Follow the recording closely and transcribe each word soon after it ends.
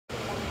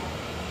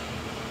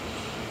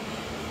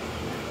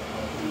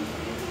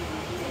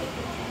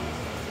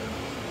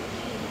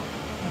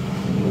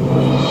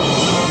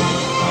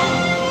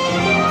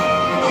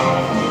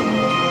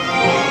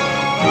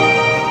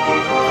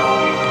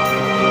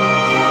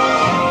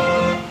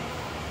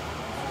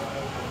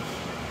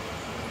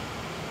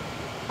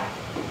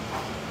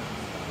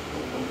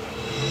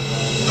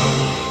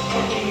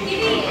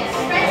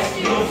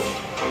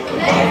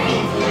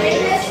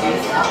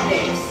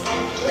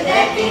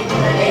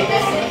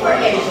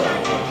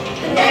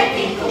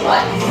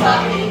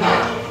happening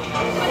now.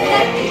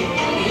 Connecting,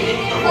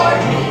 leading for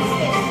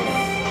business.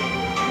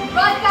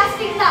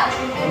 Broadcasting live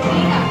and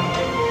Rina.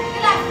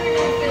 Good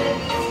afternoon,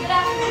 Philippines. Good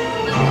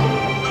afternoon, London.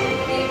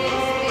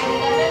 Greetings, grade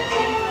 11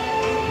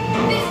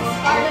 and this is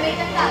Parliament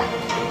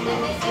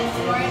and this is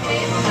Warren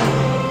Bay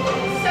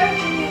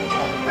serving you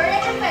the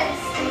current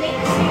events and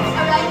latest news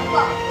around the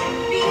clock.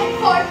 Being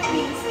informed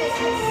means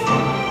business.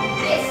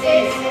 This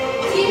is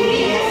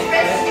TV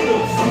Express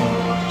News.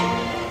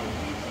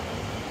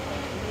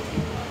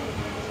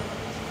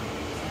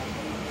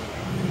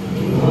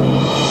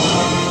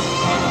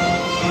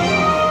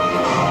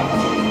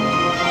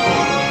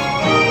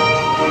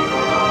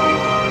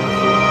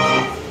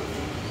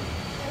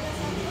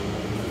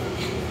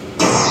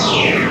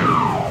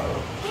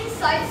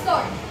 Inside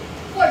story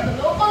for the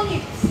local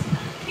news.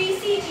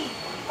 PCG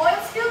oil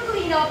spill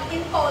cleanup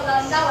in Pola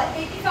now at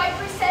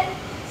 85%,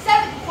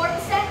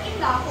 74% in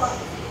Labuan.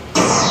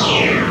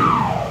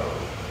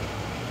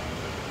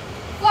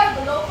 For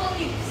the local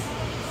news,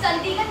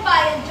 Sandigan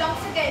Bayan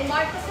jumps again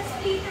Marcos's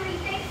plea to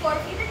retake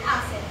forfeited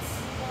assets.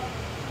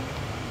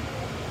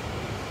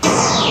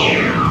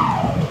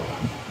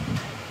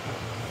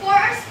 For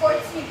our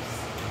sports news,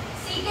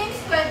 SEA Games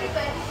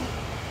 2022,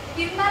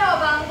 Team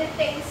Marobang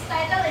retains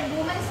title in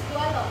women's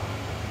duathlon.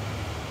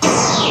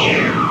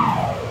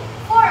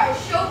 For our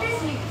showbiz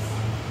news,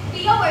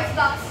 Pia works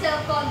back to sell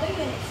condo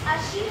units as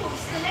she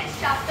moves to the next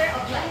chapter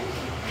of life.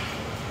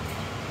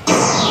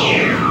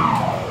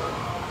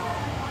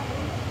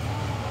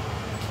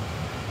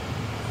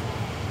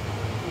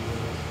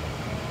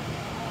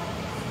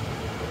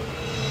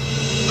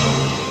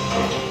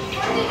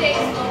 For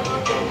today's local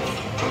news,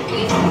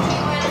 PCG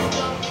oil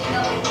spill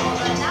cleanup in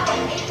Pola now at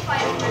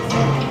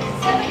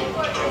 85%,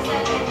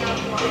 74% in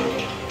Labuan.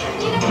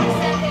 Cleanup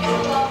percentage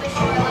along the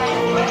shoreline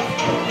of West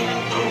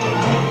Oriental Mindoro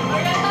reached 85.41%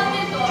 according to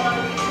the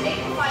Philippine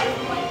Coast Guard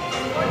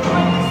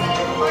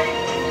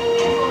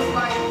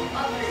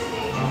on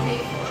Thursday, May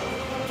 4.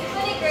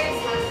 Tiffany Grace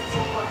has the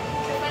support.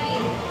 Tiffany.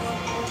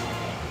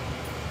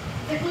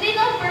 The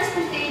cleanup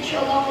percentage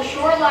along the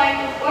shoreline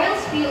of oil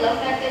spill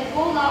affected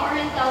Pola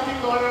Oriental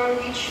Mindoro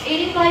reached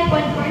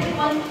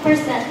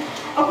 85.41%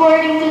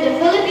 according to the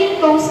Philippine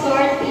Coast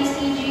Guard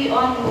PCG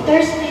on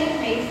Thursday,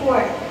 May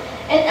 4.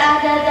 It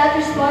added that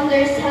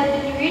responders have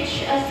been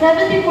reached a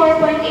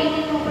 74.82%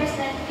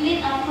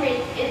 cleanup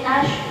rate in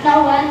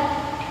Nawan,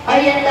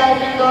 Oriental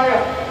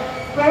Mindoro,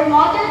 where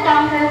motor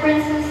tanker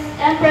Princess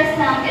Empress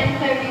sank in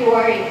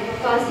February,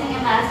 causing a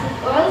massive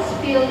oil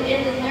spill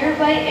in the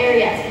nearby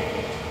areas.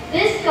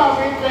 This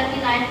covered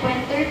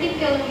 29.30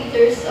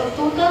 kilometers of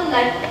total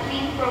light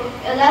clean from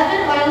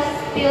 11 oil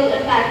spill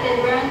impacted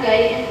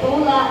barangay in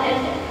Pola and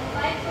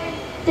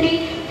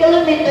 5.3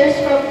 kilometers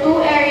from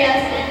 2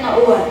 areas in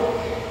Nauan.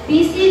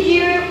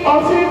 PCG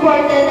also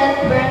reported that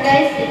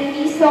barangays in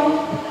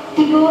Nisong,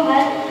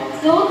 Tiguhan,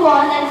 Zone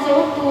 1 and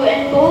Zone 2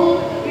 and Pol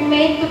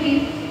remain to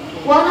be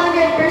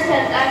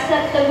 100%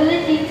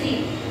 acceptability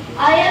team.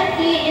 IMT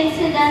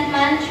Incident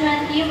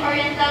Management Team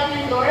Oriental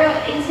Mindoro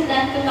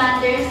Incident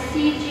Commander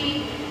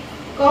CG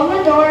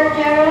Commodore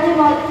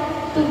Geronimo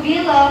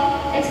Tubila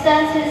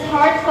extends his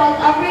heartfelt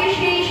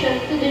appreciation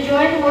to the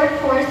joint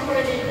workforce for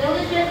their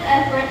diligent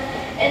effort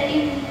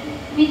in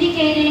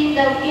mitigating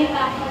the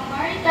impact of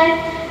maritime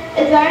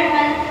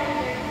environment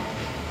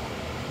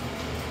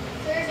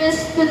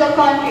service to the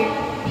country,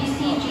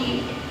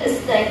 PCG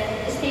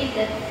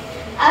stated.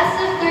 As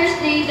of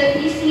Thursday, the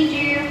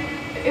PCG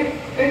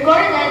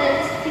recorded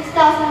that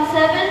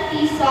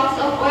 6,070 sacks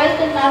of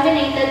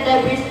oil-contaminated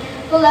debris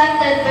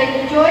collected by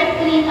the Joint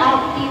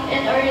Clean-Up Team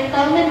in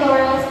Oriental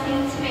Mindoro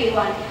since May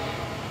 1.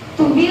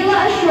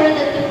 Tubila assured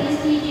that the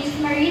PCG's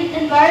marine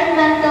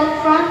environmental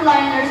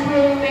frontliners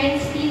will remain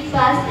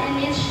steadfast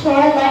in its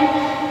shoreline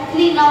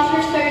cleanup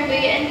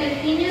survey and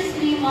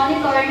continuously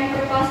monitoring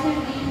for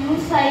possibly new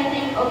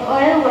sighting of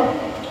oil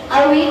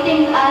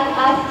awaiting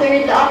after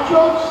the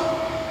actual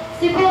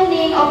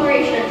Sibling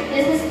operation.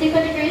 This is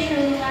Tiffany Grace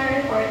ruling our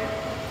report.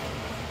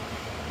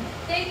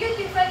 Thank you,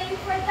 Tiffany,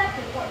 for that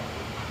report.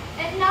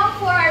 And now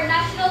for our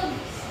national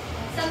news.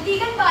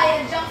 Sandigan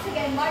Bayan jumps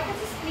again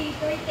Marcos's plea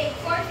to retake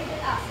forfeited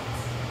assets.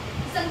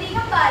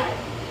 Sandigan Bayan,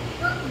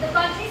 the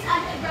country's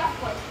anti-graft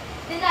court,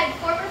 denied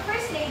former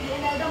First Lady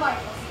Imelda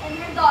Marcos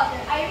and her daughter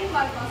Irene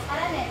Marcos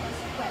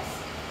Araneto's request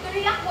to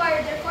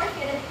reacquire their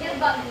forfeited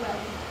ill-gotten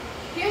wealth.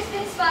 Here's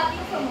Vince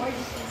Fating for more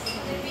details.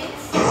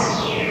 Vince?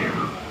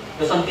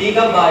 The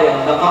Sandigan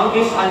Bayan, the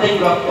country's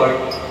anti-graft court,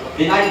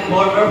 denied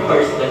former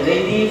First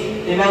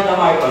Lady Imelda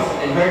Marcos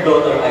and her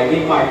daughter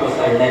Irene Marcos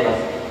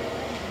Arneta's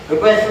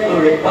request to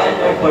require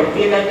their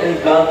forfeited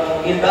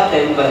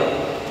ill-gotten wealth.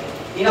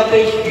 In a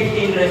page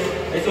 15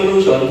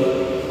 resolution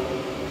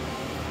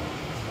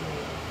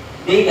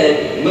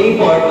dated May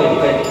 4,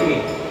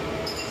 2023,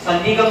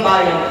 Sandigan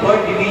Bayan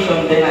 4th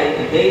Division denied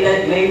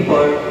dated May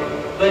 4,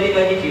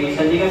 2023,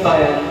 Sandigan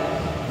Bayan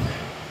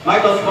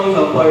Marcos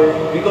motion for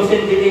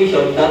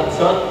reconciliation that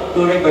sought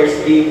to reverse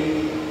the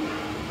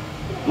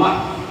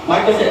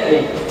Marcos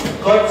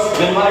Court's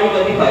January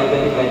 25,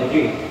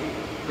 2023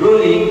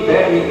 ruling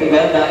Barry,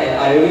 Imelda, and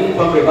Irene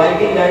from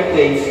reviving their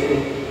claims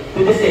to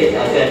the state's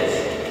assets.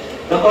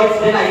 The court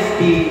denies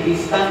the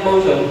instant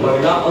motion for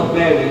lack of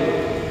merit.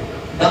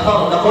 The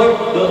court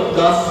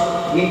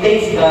thus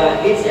maintains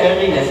its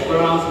earliness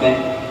pronouncement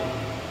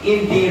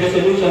in the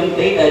resolution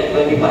dated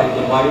 25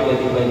 January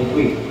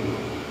 2023.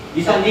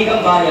 The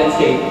Sandigang Bayan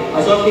said,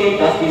 Associate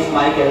Justice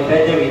Michael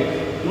Frederick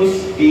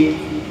Musby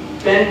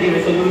penned the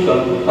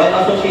resolution, while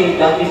Associate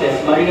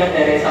Justices Maria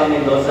Teresa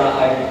Mendoza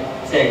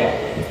Arcega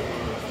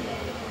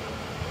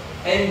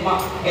and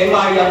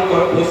Marian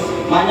Corpus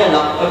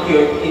Manalak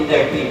concurred in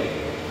their plea.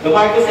 The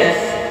Marcoses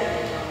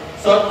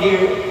sought the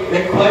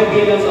required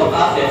billions of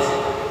assets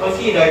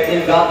considered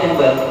ill-gotten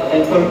wealth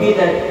and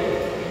forbidden,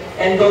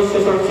 and those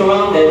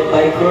surrounded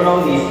by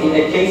cronies in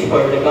exchange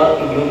for legal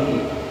immunity.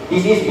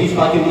 This is Ms.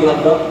 Matthew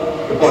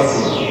Dihandok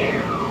reporting.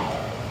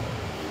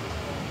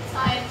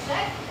 Time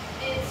check.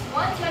 It's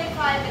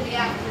 1:25 in the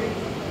afternoon.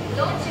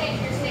 Don't change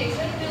your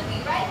station. We'll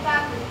be right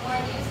back with more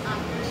news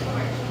after the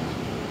commercial.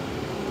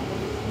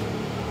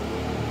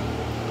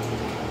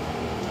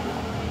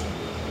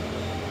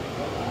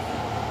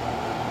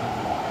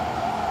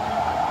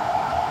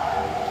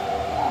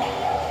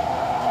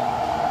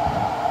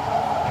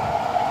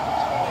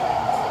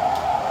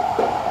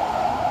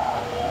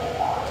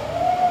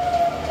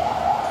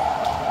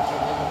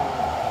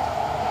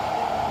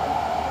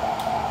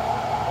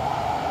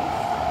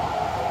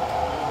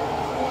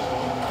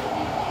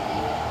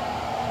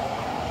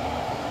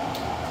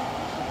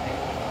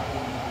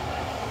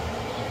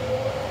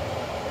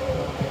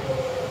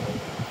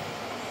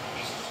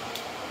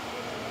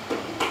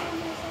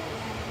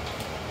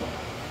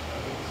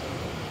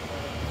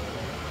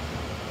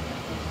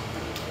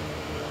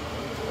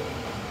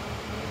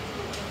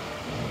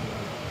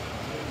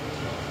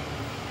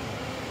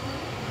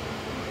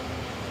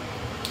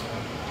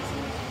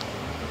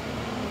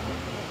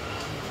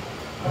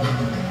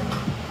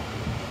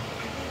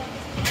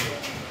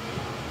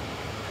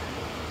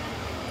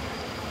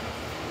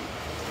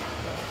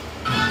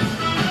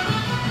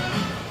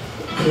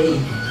 Hey,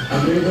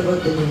 I've heard about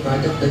the new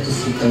product that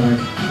just hit the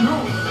market.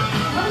 No.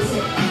 What is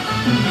it?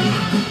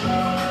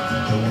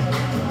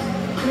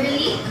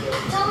 Really?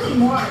 Tell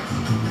me more.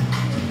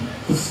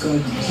 It's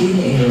called Clean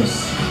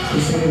Aeros.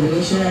 It's a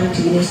revolutionary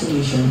cleaning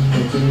solution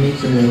that will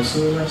make your life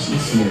so much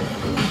easier.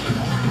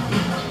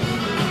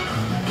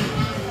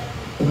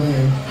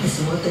 Well, it's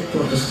a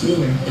multi-purpose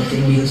cleaner that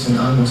can be used on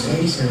almost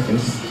any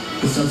surface.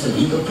 It's also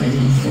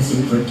eco-friendly and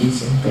safe for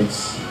kids and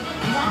pets.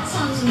 That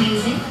sounds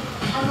amazing.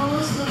 I'm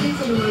always looking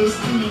for the ways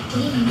to make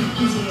cleaning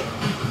easier.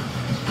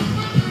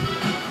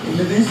 And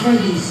the best part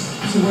is,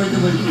 it's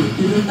affordable too.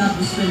 You don't have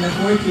to spend a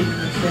fortune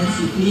on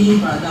expensive cleaning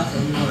products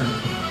anymore.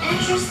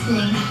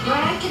 Interesting.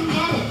 Where I can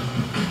get it?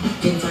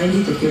 You can find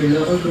it at your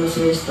local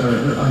grocery store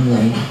or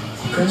online.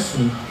 Trust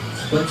me,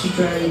 once you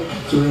try it,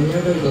 you will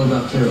never go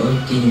back to your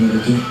old cleaning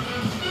routine.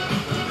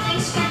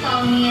 Thanks for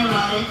telling me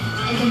about it.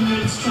 I can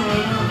wait to try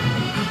it out.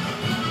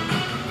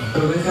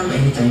 You're welcome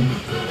anytime.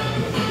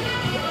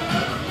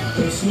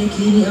 Let's make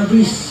cleaning a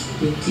breeze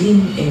with Clean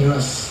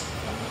Aeros.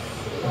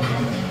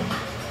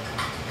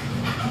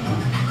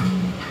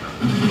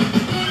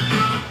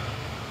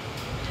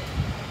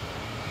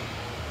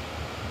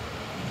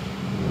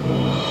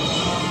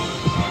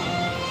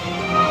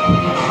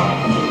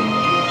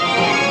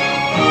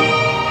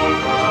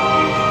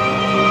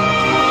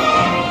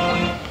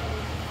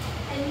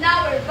 And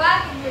now we're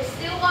back and you're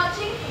still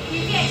watching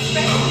TV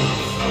Express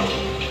News.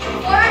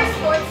 For our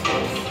sports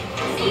news,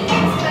 SEA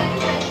Games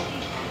 2023,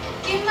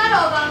 Kim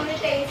Marobang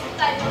retains the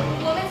title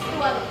of Women's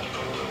Duathlon.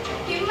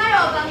 Kim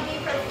Marobang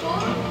gave her full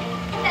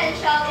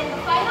potential in the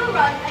final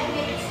run and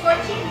made it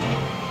scorching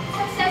heat to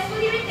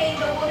successfully retain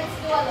the Women's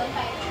Duathlon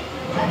title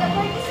at the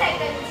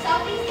 42nd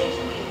Southeast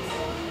Asian Games.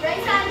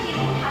 Raisa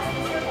Angeline has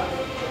this report.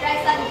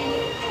 Raisa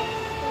Angeline.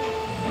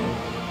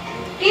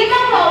 Kim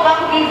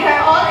Marobang gave her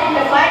all in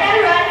the final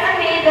run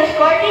amid the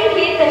scorching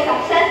heat to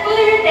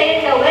successfully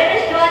retain the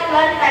Women's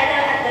Duathlon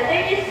title at the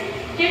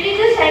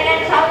 32nd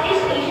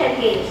Southeast Asian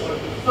Games.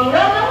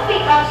 Marobang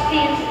picked up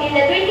steams in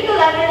the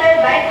 20-kilometer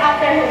bike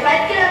after her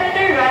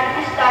 5-kilometer run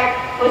to start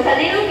was a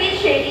little bit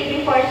shaky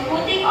before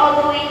scooting all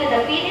the way to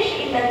the finish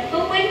in the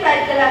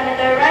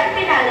 2.5-kilometer run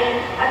finale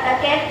at the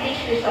Kent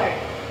Beach Resort.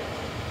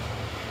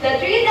 The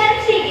three-time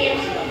SEA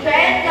Games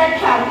triathlon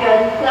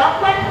champion clocked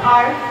 1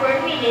 hour,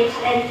 4 minutes,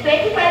 and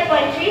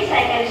 25.3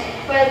 seconds,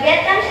 while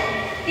Vietnam's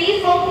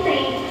Thi Phong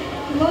Tri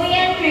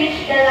Nguyen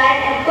reached the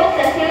line and took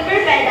the silver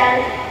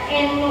medal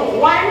in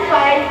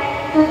 1:5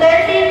 to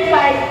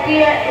 13.5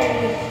 period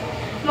ending.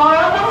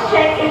 Marobang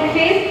checked in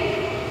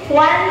 5th,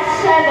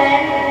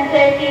 1:7 and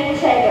 13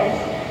 seconds.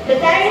 The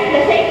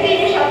same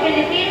finish of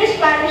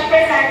Filipino-Spanish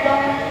Fernando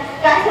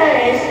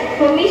Casares,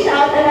 who missed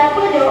out on a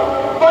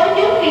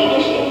podium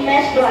finish in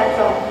men's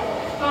duathlon.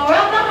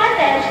 Marobang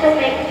attempts to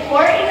make it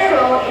 4 in a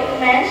row in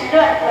men's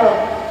duathlon.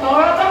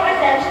 Marobang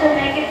attempts to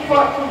make it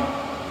 4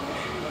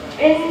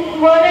 in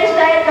women's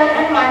duathlon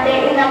on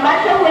Monday in a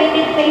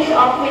much-awaited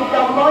face-off with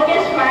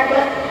Cambodia's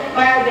Margot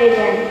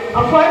Maravidian,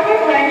 a former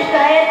French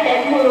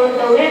triathlete who rode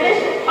the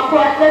women's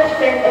aquathlon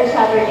sprint on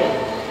Saturday.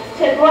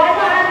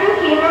 Cebuano Andrew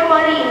Kimmer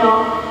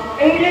Molino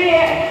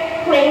earlier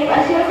claimed a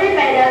silver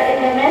medal in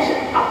the men's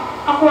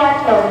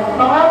aquathlon.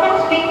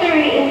 Mangalpang's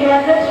victory in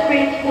duathlon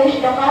sprint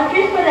pushed the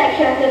country's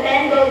collection to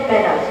 10 gold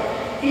medals.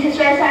 This is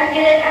Raisa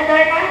Kilen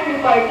Adorna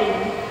reporting.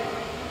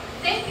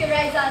 Thank you,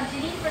 Raisa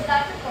Angeline, for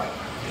that report.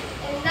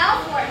 And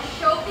now for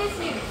showbiz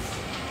news.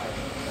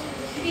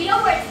 Pia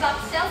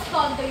Wurzbach sells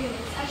condo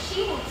units as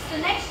she moves to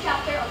next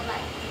chapter of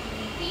life.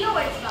 Pia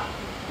Wurzbach,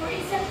 who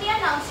recently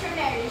announced her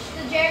marriage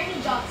to Jeremy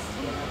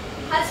Johnston,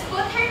 has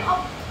put her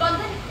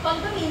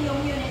condominium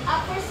unit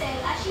up for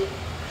sale as she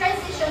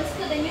transitions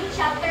to the new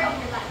chapter of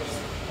her life.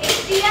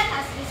 HDN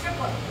has this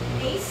report.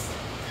 Ace?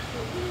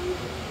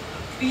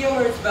 Pia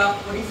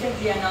Wurzbach, who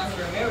recently announced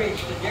her marriage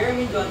to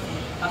Jeremy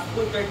Johnston, has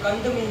put her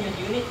condominium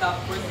unit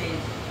up for sale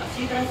as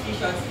she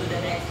transitions to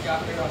the next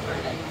chapter of her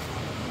life.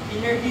 In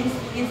her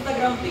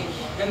Instagram page,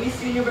 the Miss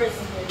Universe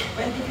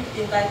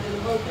 2015 title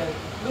holder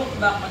looked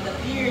back on the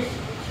 3 years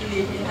she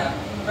lived in the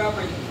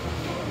property,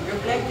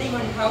 reflecting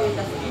on how it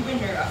has given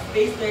her a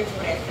space to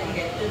express and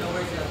get to know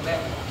herself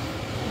better,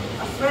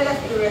 as well as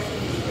to rest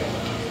in stress.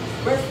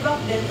 Wurzbach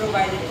then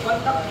provided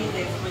contact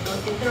details for those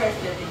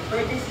interested in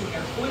purchasing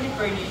her fully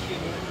furnished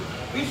unit,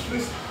 which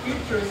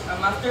features a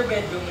master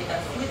bedroom with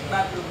a suite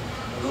bathroom,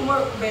 2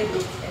 more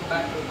bedrooms and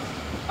bathrooms,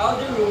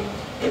 outer room,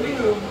 living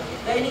room,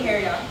 dining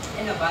area,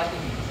 and a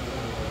balcony.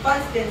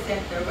 Fans then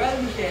sent their well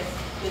wishes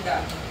to the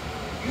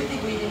beauty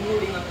queen in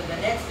moving on to the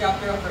next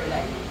chapter of her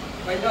life,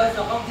 while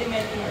also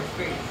complimenting her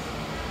spirits.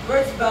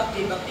 Wurzbach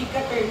gave a peek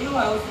at her new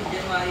house in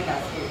January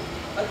last year,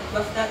 but it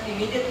was not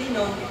immediately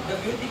known if the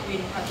beauty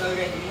queen had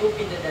already moved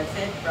into the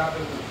said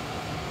property.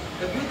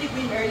 The beauty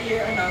queen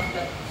earlier announced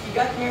that she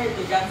got married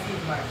to Johnson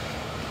in March.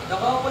 The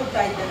couple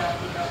tied the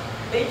knot in a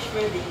beach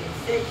wedding in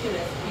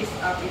Seychelles, East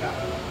Africa.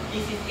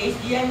 This is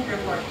HDN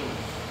reporting.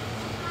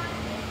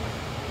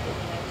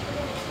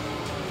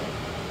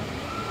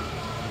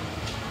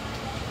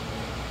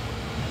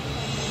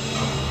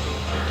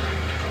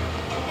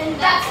 And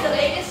that's the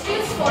latest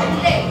news for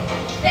today.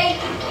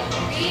 Thank you.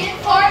 Be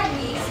informed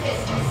means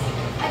business.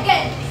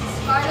 Again, this is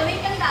Carlo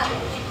Candado,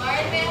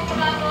 Martin Mayang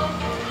Cabago,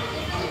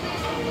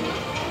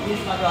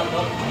 Miss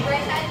Manualdo,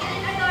 Raisa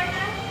Angeline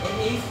Adorna. and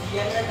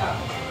HDN Recap.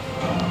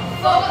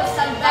 Focus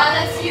on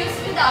balanced use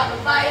without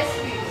biased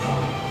views.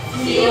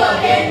 See you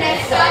again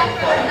next time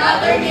for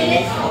another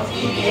minute of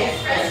TV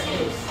Express.